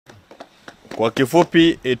Kwa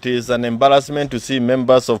kifupi, it is an embarrassment to see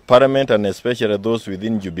members of parliament and especially those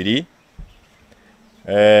within Jubilee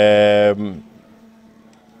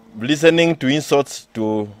listening to insults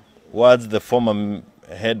towards the former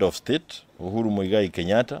head of state, Uhuru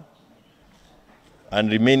Kenyatta,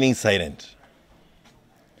 and remaining silent.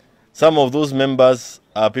 Some of those members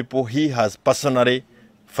are people he has personally,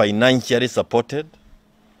 financially supported,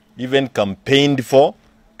 even campaigned for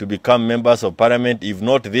to become members of parliament, if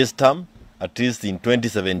not this term, at least in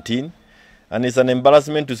 2017. And it's an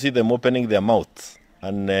embarrassment to see them opening their mouths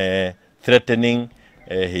and threatening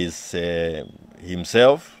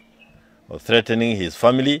himself, or threatening his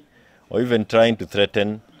family, or even trying to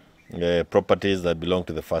threaten properties that belong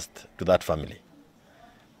to that family.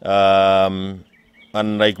 And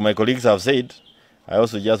like my colleagues have said, I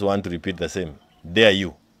also just want to repeat the same. Dare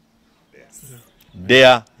you. Yes.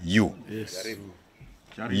 Dare you. Yes.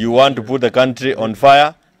 You want to put the country on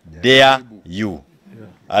fire? Dare you.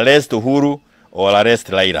 Yeah. Arrest Uhuru or arrest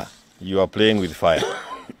Raila. You are playing with fire.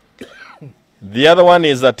 The other one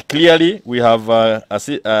is that clearly we have a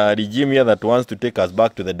regime here that wants to take us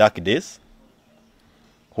back to the dark days,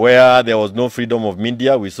 where there was no freedom of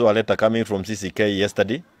media. We saw a letter coming from CCK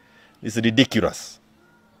yesterday. It's ridiculous,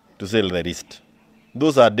 to say the least.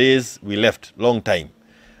 Those are days we left, long time.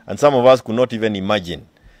 And some of us could not even imagine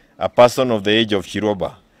a person of the age of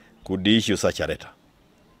Chiroba could issue such a letter.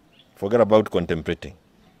 Forget about contemplating.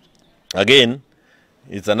 Again,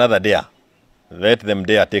 it's another dare. Let them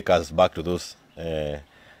dare take us back to those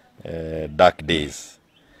dark days.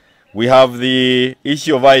 We have the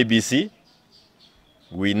issue of IBC.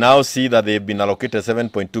 We now see that they've been allocated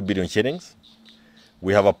 7.2 billion shillings.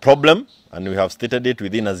 We have a problem, and we have stated it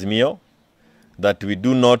within Azimio, that we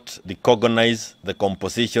do not recognize the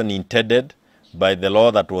composition intended by the law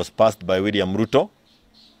that was passed by William Ruto.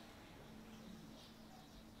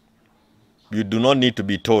 You do not need to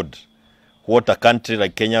be told what a country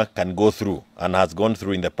like Kenya can go through and has gone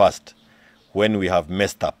through in the past when we have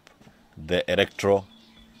messed up the electoral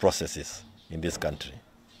processes in this country.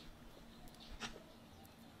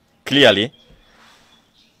 Clearly,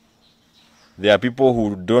 there are people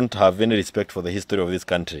who don't have any respect for the history of this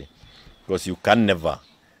country, because you can never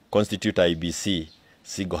constitute IBC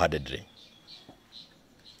single-handedly.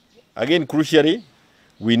 Again, crucially,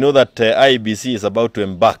 we know that IBC is about to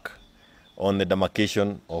embark on the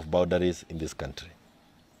demarcation of boundaries in this country.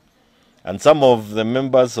 And some of the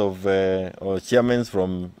members of or chairmen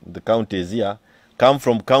from the counties here come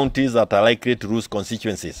from counties that are likely to lose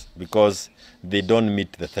constituencies because they don't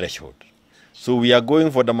meet the threshold. So we are going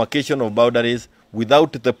for demarcation of boundaries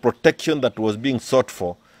without the protection that was being sought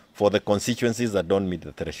for the constituencies that don't meet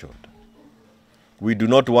the threshold. We do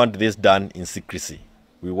not want this done in secrecy.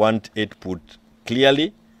 We want it put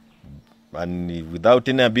clearly and without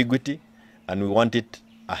any ambiguity, and we want it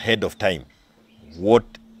ahead of time. What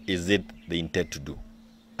is it they intend to do?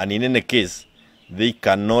 And in any case, they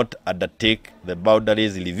cannot undertake the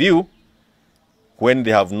boundaries review when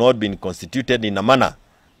they have not been constituted in a manner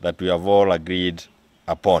that we have all agreed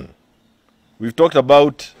upon. We've talked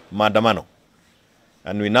about maandamano,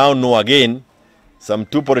 and we now know again some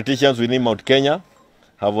two politicians within Mount Kenya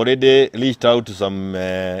have already reached out to some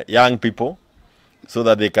young people so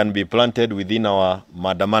that they can be planted within our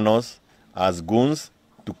maandamanos as goons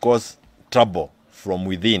to cause trouble from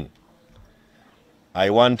within. I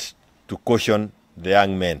want to caution the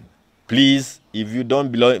young men. Please, if you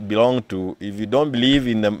don't if you don't believe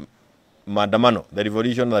in the maandamano, the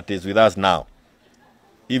revolution that is with us now,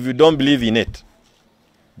 if you don't believe in it,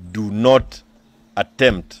 do not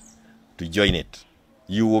attempt to join it.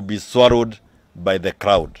 You will be swallowed by the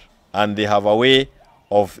crowd, and they have a way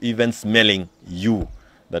of even smelling you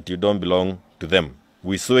that you don't belong to them.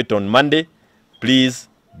 We saw it on Monday. Please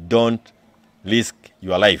don't risk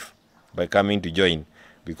your life by coming to join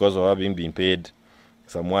because of having been paid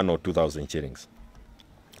some 1,000 or 2,000 shillings.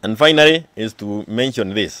 And finally is to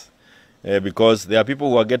mention this, because there are people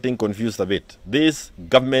who are getting confused a bit. This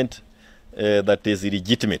government that is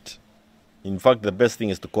illegitimate, in fact, the best thing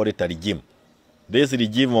is to call it a regime. This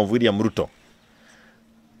regime of William Ruto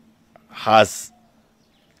has,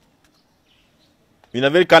 in a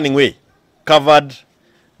very cunning way, covered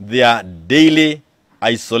their daily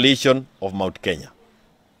isolation of Mount Kenya.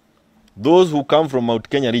 Those who come from Mount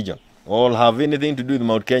Kenya region or have anything to do with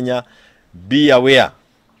Mount Kenya, be aware.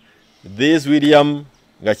 This William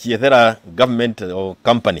Gachagua government or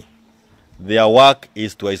company, their work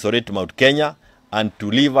is to isolate Mount Kenya and to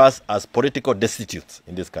leave us as political destitutes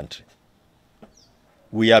in this country.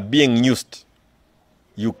 We are being used.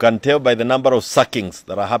 You can tell by the number of sackings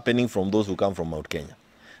that are happening from those who come from Mount Kenya.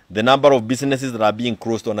 The number of businesses that are being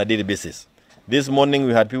closed on a daily basis. This morning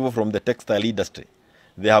we had people from the textile industry.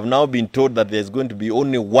 They have now been told that there's going to be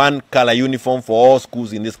only one color uniform for all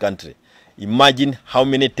schools in this country. Imagine how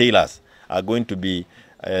many tailors are going to be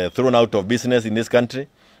thrown out of business in this country,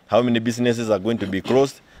 how many businesses are going to be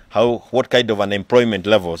closed, what kind of unemployment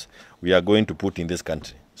levels we are going to put in this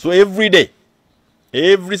country. So every day,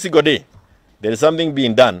 every single day, there is something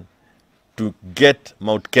being done to get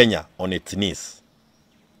Mount Kenya on its knees.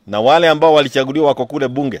 Na wale ambao walichaguliwa wako kule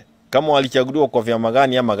bunge, kama walichaguliwa kwa vyama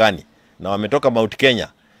gani ama gani, na wametoka Mount Kenya,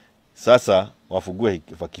 sasa wafugue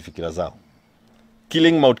kifikira zao.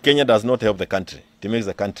 Killing Mount Kenya does not help the country. It makes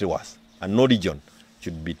the country worse. And no region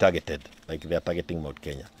should be targeted like they are targeting Mount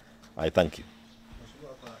Kenya. I thank you.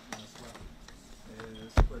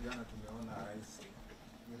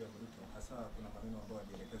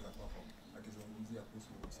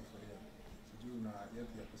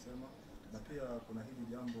 Kuna hili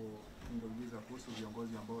jambo ungeuliza kuhusu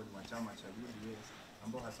viongozi ambao ni wa chama cha USA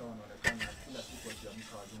ambao hasa wanaonekana kila siku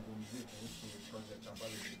wakiamka wazungumzie kuhusu project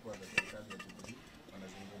ambazo zilikuwa za serikali ya Jubilee,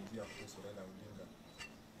 wanazungumzia kuhusu Raila Odinga.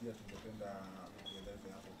 Pia tungependa kueleza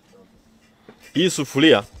hapo kidogo. Hii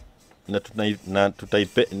sufuria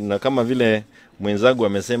na kama vile mwenzangu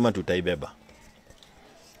amesema tutaibeba.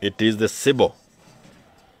 It is the symbol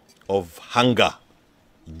of hunger,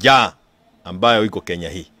 njaa ambayo iko Kenya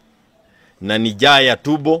hii. Na ni njaa ya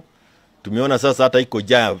tubo. Tumeona sasa hata iko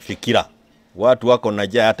njaa ya fikira. Watu wako na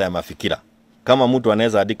njaa hata ya mafikira. Kama mtu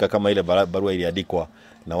anaweza andika kama ile barua iliandikwa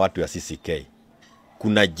na watu ya CCK.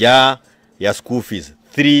 Kuna njaa ya school fees.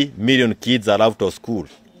 3 million kids are out of school.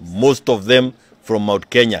 Most of them from Mount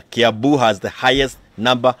Kenya. Kiambu has the highest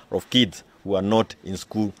number of kids who are not in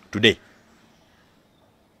school today.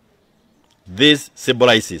 This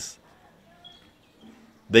symbolizes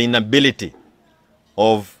the inability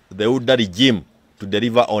of the UDA regime to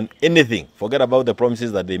deliver on anything. Forget about the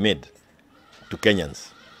promises that they made to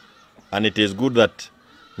Kenyans. And it is good that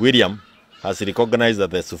William has recognized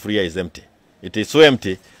that the sufuria is empty. It is so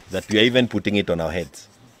empty that we are even putting it on our heads.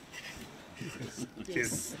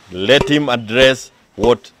 Yes. Let him address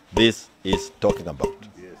what this is talking about.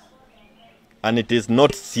 Yes. And it is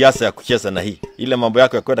not siasa ya kucheza na hii. Ile mambo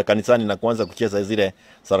yako ya kwenda kanisani na kuanza kucheza zile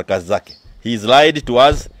sarakazi zake. He is lied to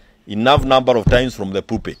us enough number of times from the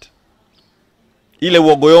pulpit. Ile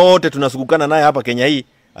uongo yote tunasukukana naye hapa Kenya hii,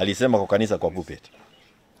 alisema kwa kanisa kwa pulpit.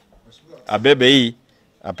 Abebe hii,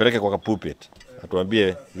 apeleke kwa pulpit.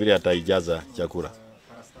 Atuambie vile ataijaza chakula.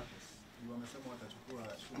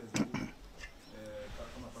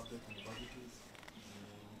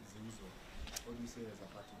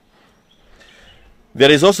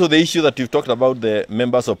 There is also the issue that you've talked about, the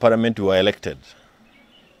members of parliament who are elected.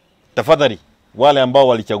 Tafadhali, wale ambao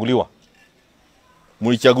walichaguliwa,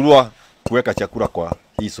 mlichaguliwa kuweka chakula kwa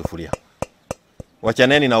hii sufuria.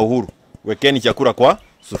 Wachaneni na Uhuru, wekeni chakula kwa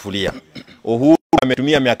sufuria. Uhuru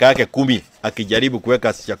ametumia miaka yake 10 akijaribu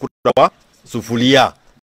kuweka chakula kwa sufuria.